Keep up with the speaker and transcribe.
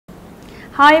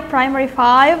Hi Primary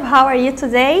 5, how are you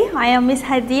today? I am Miss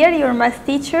Hadir, your math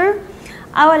teacher.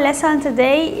 Our lesson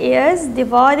today is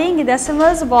dividing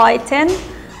decimals by 10,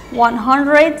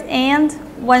 100 and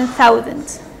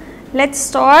 1000. Let's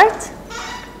start.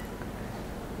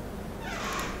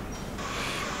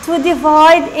 To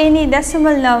divide any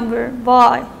decimal number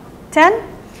by 10,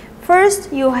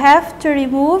 first you have to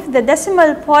remove the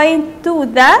decimal point to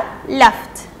the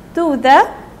left.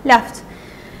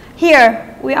 Here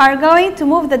we are going to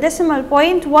move the decimal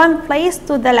point one place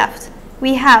to the left.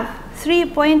 We have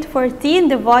 3.14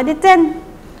 divided 10.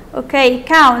 Okay,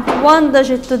 count one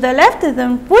digit to the left,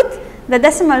 then put the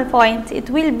decimal point. It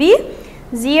will be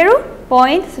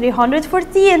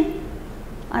 0.314.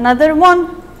 Another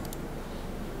one.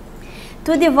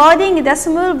 To dividing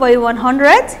decimal by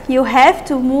 100, you have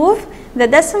to move the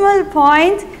decimal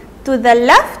point to the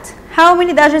left. How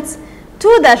many digits?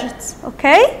 2 digits,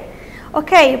 okay?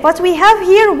 Okay, but we have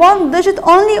here one digit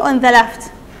only on the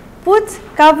left. Put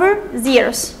cover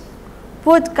zeros.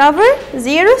 Put cover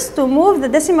zeros to move the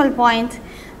decimal point.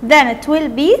 Then it will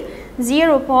be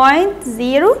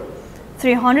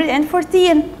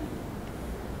 0.0314.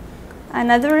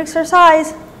 Another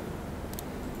exercise.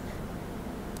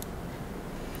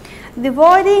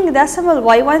 Dividing decimal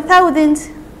by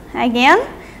 1000. Again,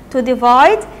 to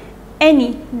divide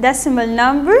any decimal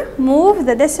number, move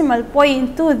the decimal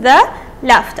point to the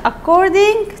left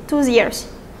according to zeros.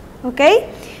 Okay,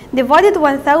 divided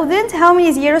 1000, how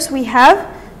many zeros we have?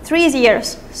 3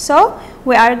 zeros. So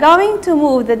we are going to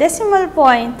move the decimal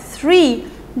point 3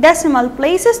 decimal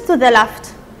places to the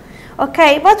left.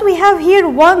 Okay, but we have here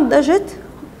one digit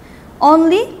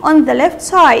only on the left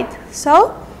side.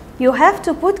 So you have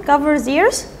to put cover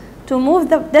zeros to move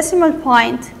the decimal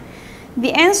point.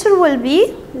 The answer will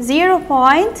be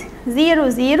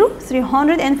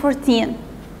 0.00314.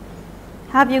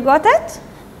 Have you got it?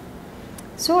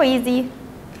 So easy.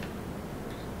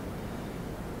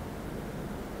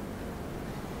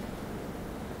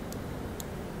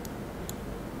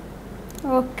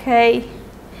 Okay,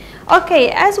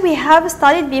 as we have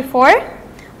studied before,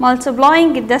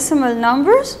 multiplying decimal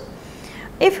numbers.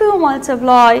 If you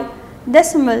multiply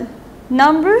decimal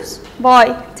numbers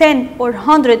by 10 or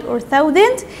 100 or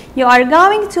 1000, you are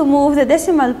going to move the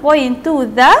decimal point to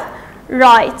the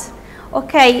right.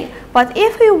 Okay, but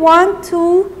if we want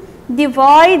to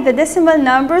divide the decimal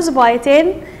numbers by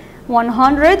 10,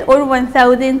 100 or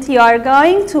 1000, you are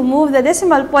going to move the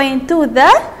decimal point to the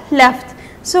left.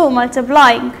 So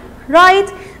multiplying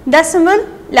right, decimal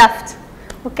left.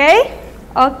 Okay?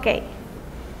 Okay.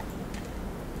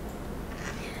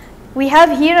 We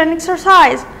have here an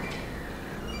exercise.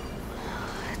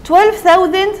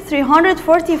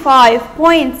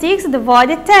 12,345.6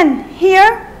 divided 10.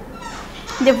 Here,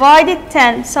 divided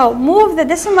 10. So move the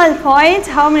decimal point.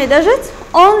 How many digits?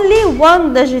 Only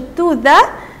one digit to the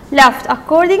left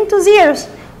according to zeros.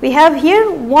 We have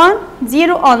here 1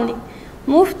 0 only.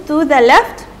 Move to the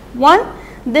left one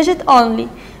digit only.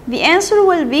 The answer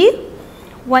will be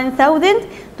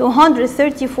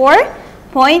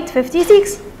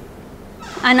 1234.56.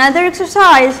 Another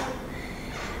exercise.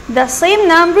 The same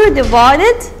number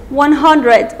divided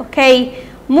 100. Okay,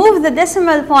 move the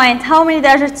decimal point. How many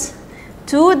digits?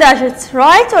 2 digits.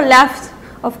 Right or left?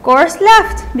 Of course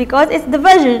left, because it's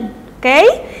division.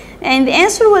 Okay, and the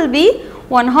answer will be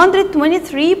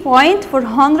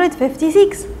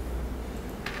 123.456.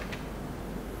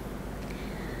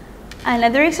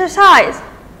 Another exercise.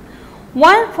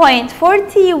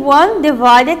 1.41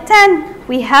 divided 10.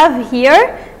 We have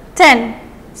here 10.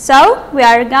 So we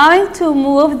are going to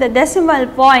move the decimal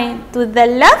point to the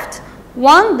left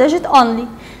one digit only.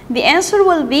 The answer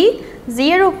will be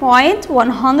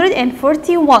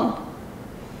 0.141.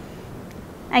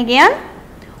 Again,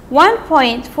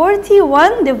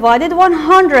 1.41 divided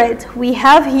 100. We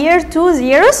have here 2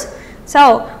 zeros.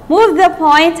 So move the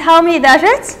point. How many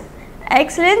digits?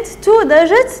 Excellent. 2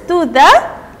 digits to the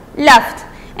left.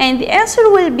 And the answer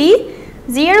will be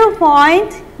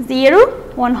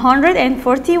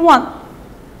 0.0141.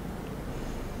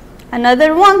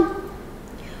 Another one.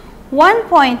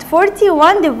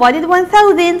 1.41 divided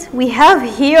 1000. We have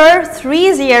here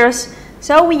 3 zeros.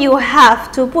 So you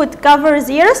have to put cover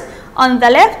zeros on the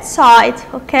left side,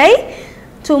 okay,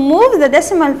 to move the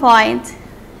decimal point.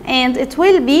 And it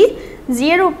will be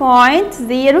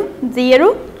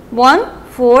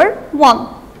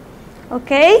 0.00141.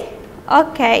 Okay?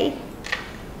 Okay.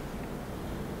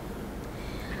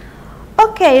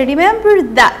 Okay, remember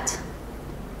that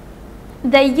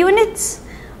the units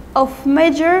of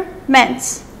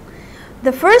measurements.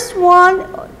 The first one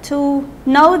to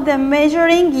know the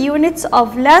measuring units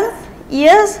of length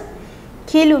is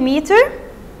kilometer.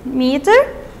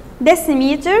 meter,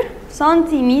 decimeter,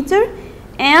 centimeter,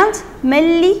 and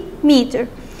millimeter.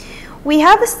 We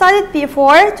have studied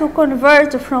before to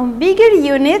convert from bigger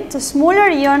unit to smaller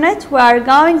unit, we are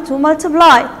going to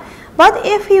multiply. But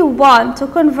if you want to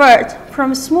convert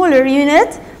from smaller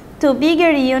unit to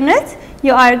bigger unit,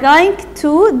 you are going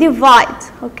to divide,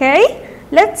 okay?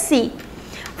 Let's see.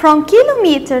 From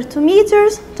kilometer to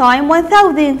meters times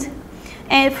 1000,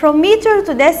 and from meter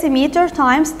to decimeter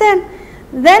times 10.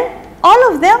 Then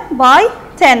all of them by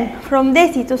 10. From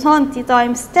deci to centi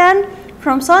times 10.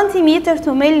 From centimeter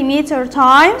to millimeter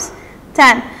times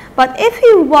 10. But if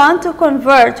you want to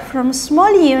convert from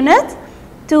small unit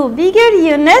to bigger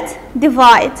unit,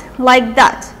 divide like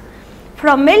that.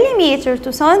 From millimeter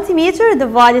to centimeter,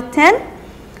 divided 10.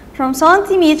 From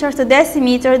centimeter to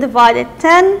decimeter, divided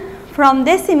 10. From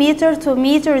decimeter to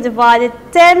meter, divided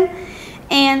 10.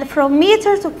 And from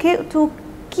meter to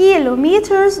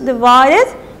kilometers, divided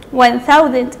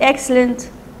 1000. Excellent.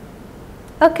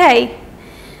 Okay.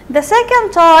 The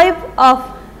second type of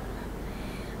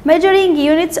measuring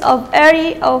units of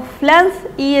area of length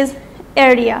is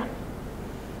area.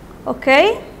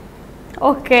 Okay?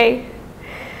 Okay.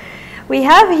 We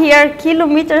have here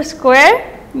kilometer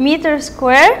square, meter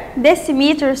square,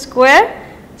 decimeter square,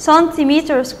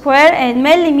 centimeter square, and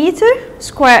millimeter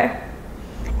square.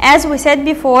 As we said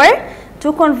before,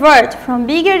 to convert from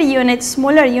bigger unit,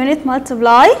 smaller unit,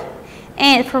 multiply,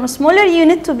 and from smaller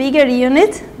unit to bigger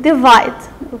unit, divide.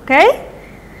 Okay?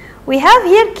 We have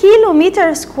here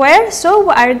kilometer square, so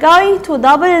we are going to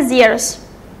double zeros.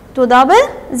 To double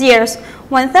zeros.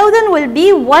 1000 will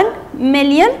be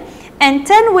 1,000,000 and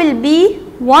 10 will be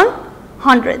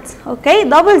 100. Okay?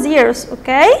 Double zeros.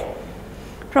 Okay?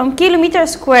 From kilometer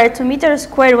square to meter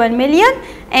square, 1,000,000,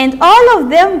 and all of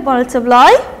them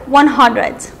multiply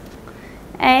 100.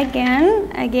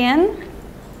 Again.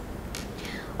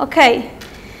 Okay.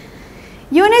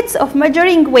 Units of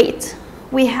measuring weight.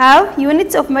 We have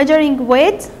units of measuring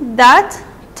weight that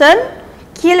 10,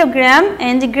 kilogram,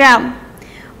 and gram.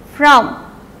 From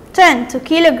 10 to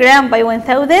kilogram by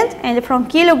 1000, and from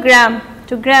kilogram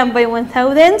to gram by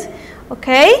 1000.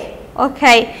 Okay?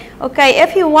 Okay. Okay.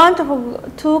 If you want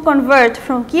to convert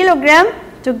from kilogram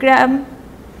to gram,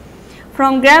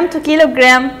 from gram to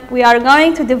kilogram, we are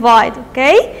going to divide.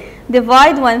 Okay?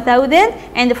 Divide 1000,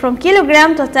 and from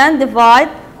kilogram to 10, divide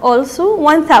also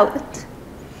 1000.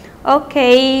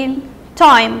 Okay,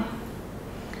 time.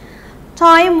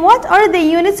 Time, what are the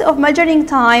units of measuring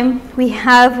time? We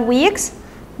have weeks,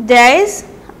 days,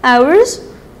 hours,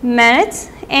 minutes,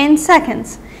 and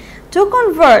seconds. To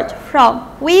convert from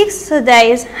weeks to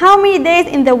days, how many days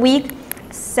in the week?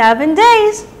 7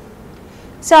 days.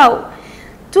 So,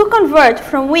 to convert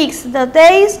from weeks to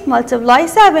days, multiply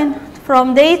 7.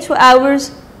 From day to hours,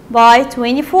 by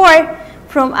 24.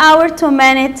 From hour to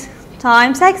minute,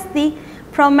 times 60.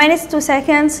 From minutes to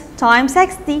seconds, times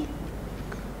 60.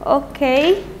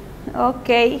 Okay.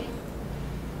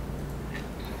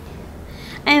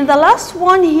 And the last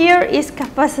one here is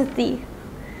capacity.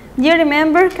 Do you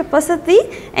remember capacity?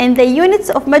 And the units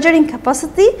of measuring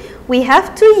capacity, we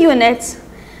have 2 units,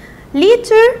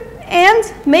 liter and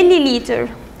milliliter.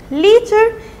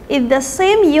 Liter is the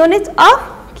same unit of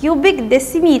cubic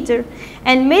decimeter,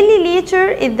 and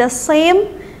milliliter is the same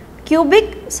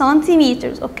cubic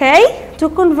centimeters. Okay? To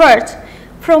convert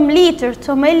from liter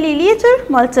to milliliter,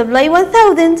 multiply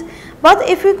 1000. But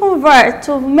if we convert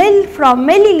to from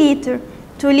milliliter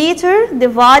to liter,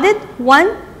 divided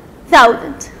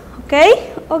 1000.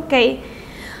 Okay? Okay.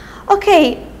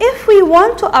 If we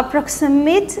want to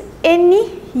approximate any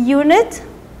unit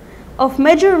of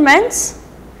measurements,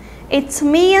 it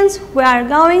means we are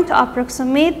going to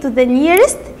approximate to the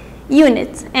nearest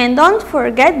unit, and don't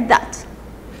forget that.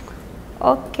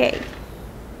 Okay.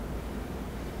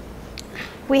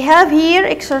 We have here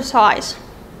exercise.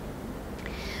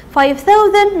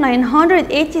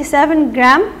 5,987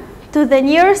 gram to the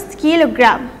nearest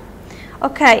kilogram.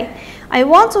 Okay, I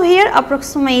want to here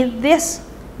approximate this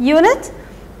unit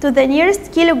to the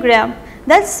nearest kilogram.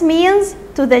 That means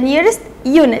to the nearest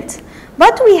unit.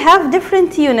 But we have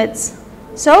different units.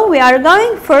 So we are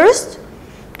going first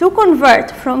to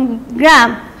convert from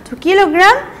gram to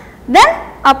kilogram, then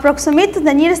approximate to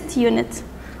the nearest unit.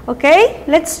 Okay,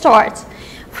 let's start.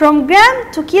 From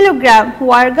gram to kilogram, we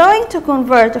are going to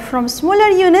convert from smaller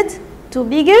unit to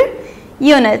bigger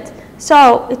unit.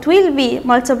 So it will be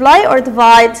multiply or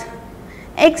divide.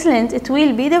 Excellent, it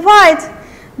will be divide.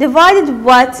 Divided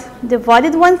what?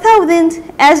 Divided 1000,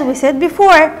 as we said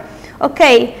before.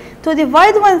 Okay, to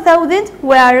divide 1000,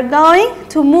 we are going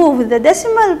to move the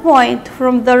decimal point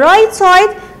from the right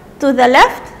side to the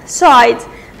left side.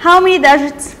 How many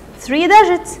digits? 3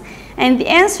 digits. And the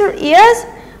answer is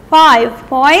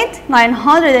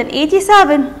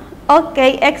 5.987.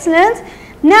 Okay, excellent.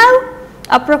 Now,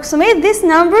 approximate this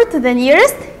number to the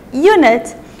nearest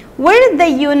unit. Where is the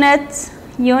unit?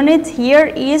 Unit here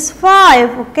is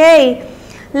 5. Okay,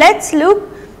 let's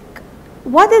look.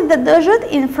 What is the digit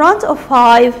in front of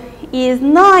 5? Is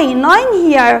 9. 9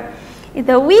 here. Is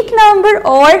a weak number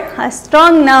or a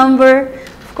strong number?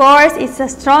 Of course, it's a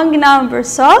strong number.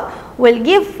 So, we'll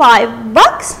give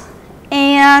 $5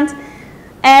 and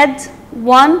add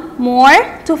 1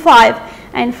 more to 5.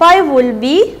 And 5 will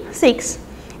be 6.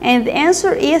 And the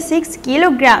answer is 6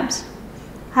 kilograms.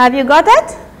 Have you got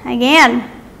it? Again.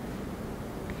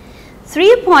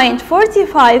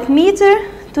 3.45 meter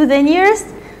to the nearest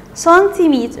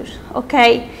centimeter.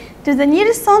 Okay, to the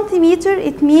nearest centimeter,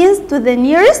 it means to the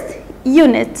nearest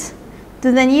unit.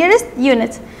 To the nearest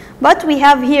unit. But we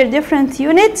have here different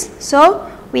units, so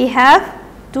we have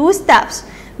 2 steps.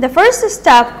 The first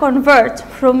step, convert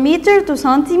from meter to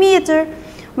centimeter.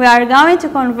 We are going to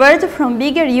convert from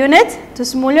bigger unit to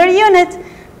smaller unit.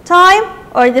 Time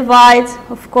or divide?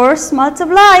 Of course,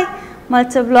 multiply.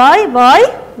 Multiply by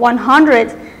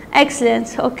 100.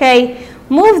 Excellent. Okay.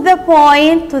 Move the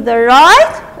point to the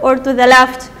right or to the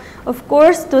left? Of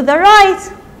course, to the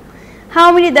right.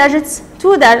 How many digits?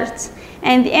 2 digits.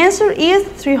 And the answer is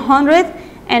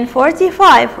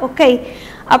 345. Okay.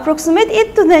 Approximate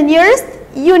it to the nearest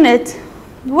unit.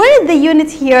 Where is the unit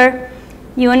here?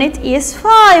 Unit is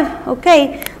 5.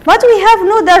 Okay. But we have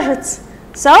no digits.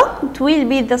 So, it will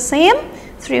be the same,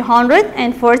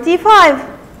 345.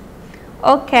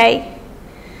 Okay.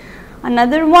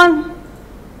 Another one.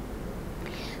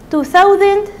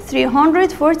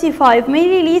 2,345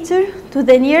 milliliter to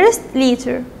the nearest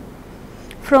liter.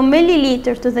 From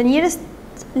milliliter to the nearest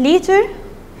liter,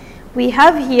 we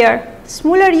have here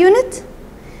smaller unit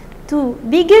to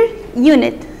bigger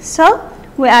unit. So,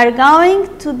 we are going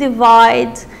to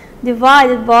divide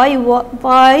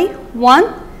by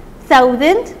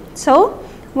 1,000. So,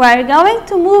 we are going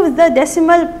to move the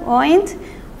decimal point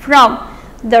from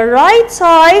the right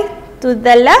side to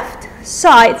the left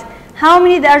side. How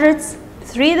many digits?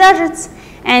 3 digits.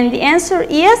 And the answer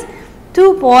is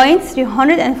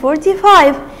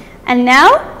 2.345. And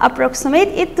now, approximate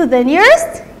it to the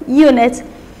nearest unit.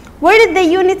 Where is the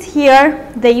unit here?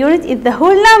 The unit is the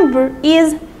whole number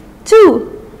is 2.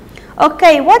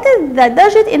 Okay, what is the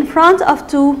digit in front of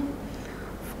 2?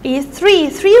 Is 3.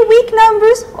 3 weak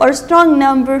numbers or strong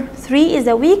number? 3 is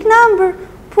a weak number.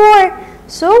 4.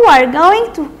 So we are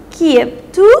going to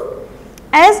keep 2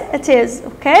 as it is.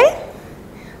 Okay?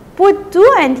 Put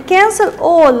 2 and cancel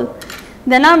all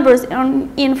the numbers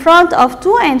in front of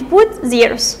 2 and put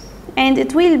zeros. And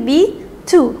it will be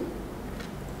 2.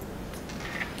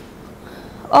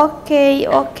 Okay.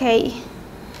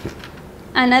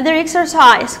 Another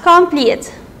exercise,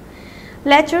 complete.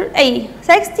 Letter A,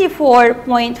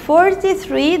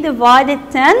 64.43 divided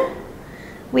 10.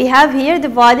 We have here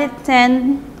divided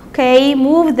 10. Okay,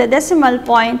 move the decimal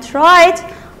point right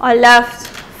or left.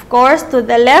 Of course, to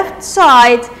the left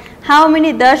side. How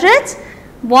many digits?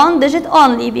 1 digit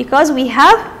only, because we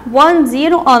have 1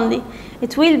 0 only.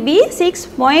 It will be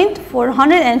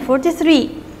 6.443.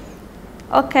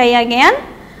 Okay, again.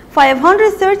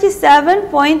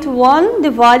 537.1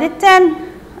 divided 10.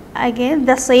 Again,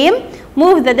 the same.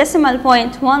 Move the decimal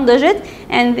point 1 digit,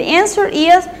 and the answer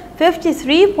is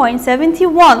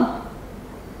 53.71.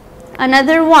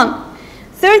 Another one.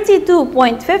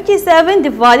 32.57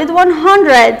 divided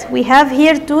 100. We have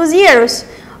here 2 zeros.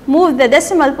 Move the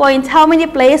decimal point how many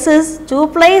places? 2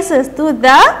 places to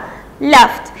the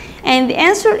left. And the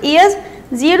answer is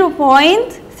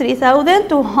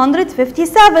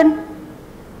 0.3257.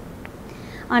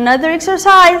 Another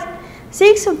exercise,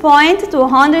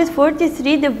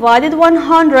 6.243 divided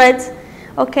 100.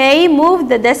 Okay, move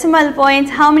the decimal point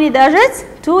how many digits?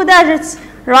 2 digits,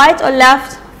 right or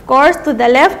left? Of course, to the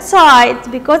left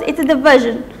side, because it's a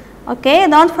division. Okay,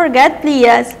 don't forget,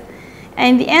 please.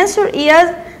 And the answer is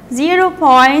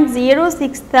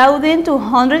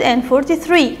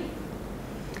 0.06243.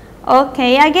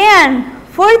 Okay, again,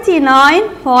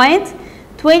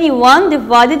 49.21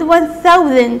 divided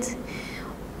 1000.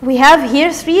 We have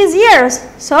here 3 zeros,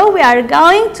 so we are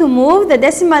going to move the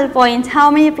decimal point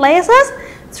how many places?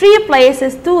 3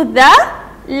 places to the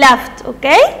left,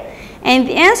 okay? And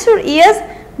the answer is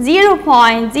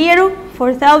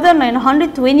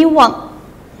 0.04921.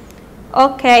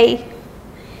 Okay.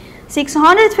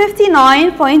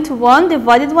 659.1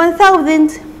 divided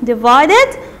 1000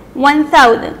 divided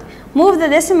 1000. Move the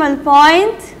decimal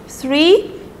point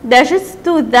 3 digits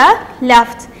to the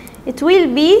left. it will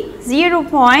be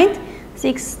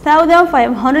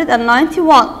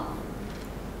 0.6591.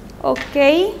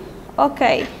 Okay.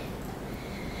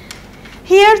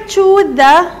 Here choose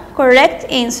the correct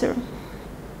answer.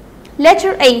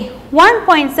 Letter A,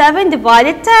 1.7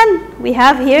 divided 10. We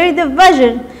have here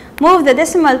division. Move the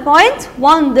decimal point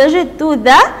 1 digit to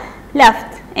the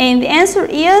left, and the answer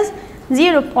is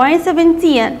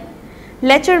 0.17.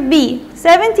 Letter B,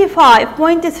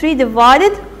 75.3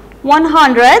 divided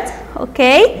 100.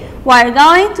 Okay, we are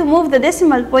going to move the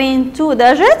decimal point 2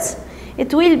 digits.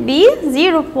 It will be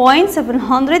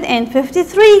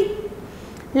 0.753.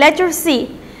 Letter C,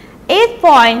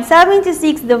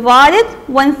 8.76 divided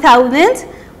 1000.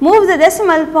 Move the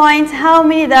decimal point how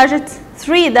many digits?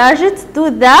 3 digits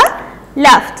to the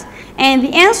left, and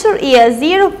the answer is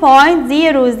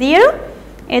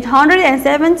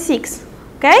 0.00876.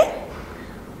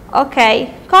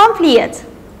 Okay, complete.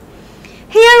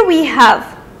 Here we have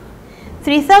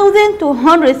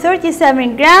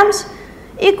 3,237 grams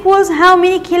equals how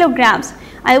many kilograms?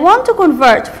 I want to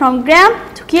convert from gram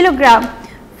to kilogram.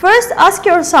 First, ask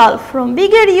yourself, from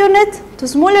bigger unit to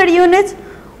smaller unit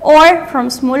or from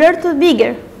smaller to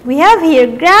bigger. We have here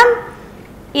gram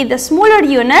is the smaller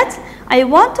unit. I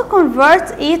want to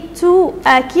convert it to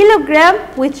a kilogram,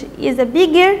 which is a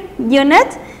bigger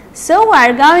unit. So we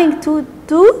are going to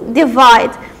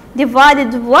divide.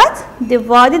 Divided what?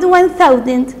 Divided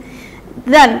 1000.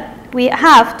 Then we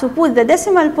have to put the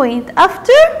decimal point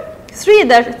after 3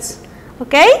 digits.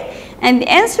 Okay? And the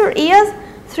answer is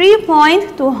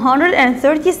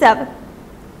 3.237.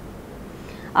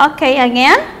 Okay,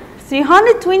 again,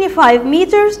 325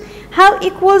 meters. How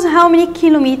equals how many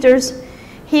kilometers?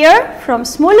 Here, from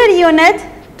smaller unit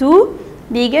to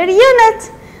bigger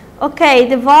unit. Okay,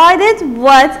 divided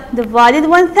what? Divided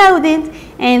 1000,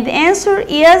 and the answer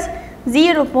is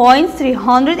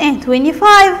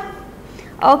 0.325.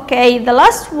 Okay, the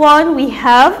last one we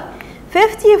have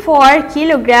 54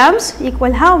 kilograms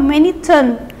equal how many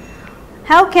ton?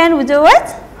 How can we do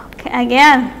it? Okay,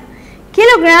 again,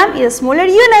 kilogram is smaller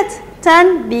unit,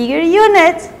 ton bigger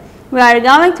unit. We are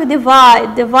going to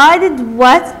divide. Divided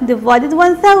what? Divided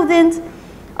 1000.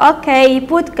 Okay,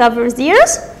 put cover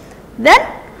zeros. Then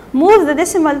move the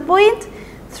decimal point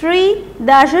 3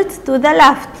 digits to the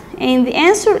left, and the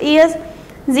answer is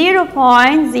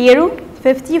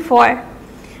 0.054.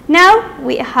 Now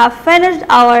we have finished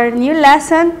our new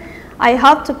lesson. I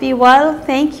hope to be well.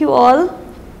 Thank you all.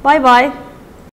 Bye bye.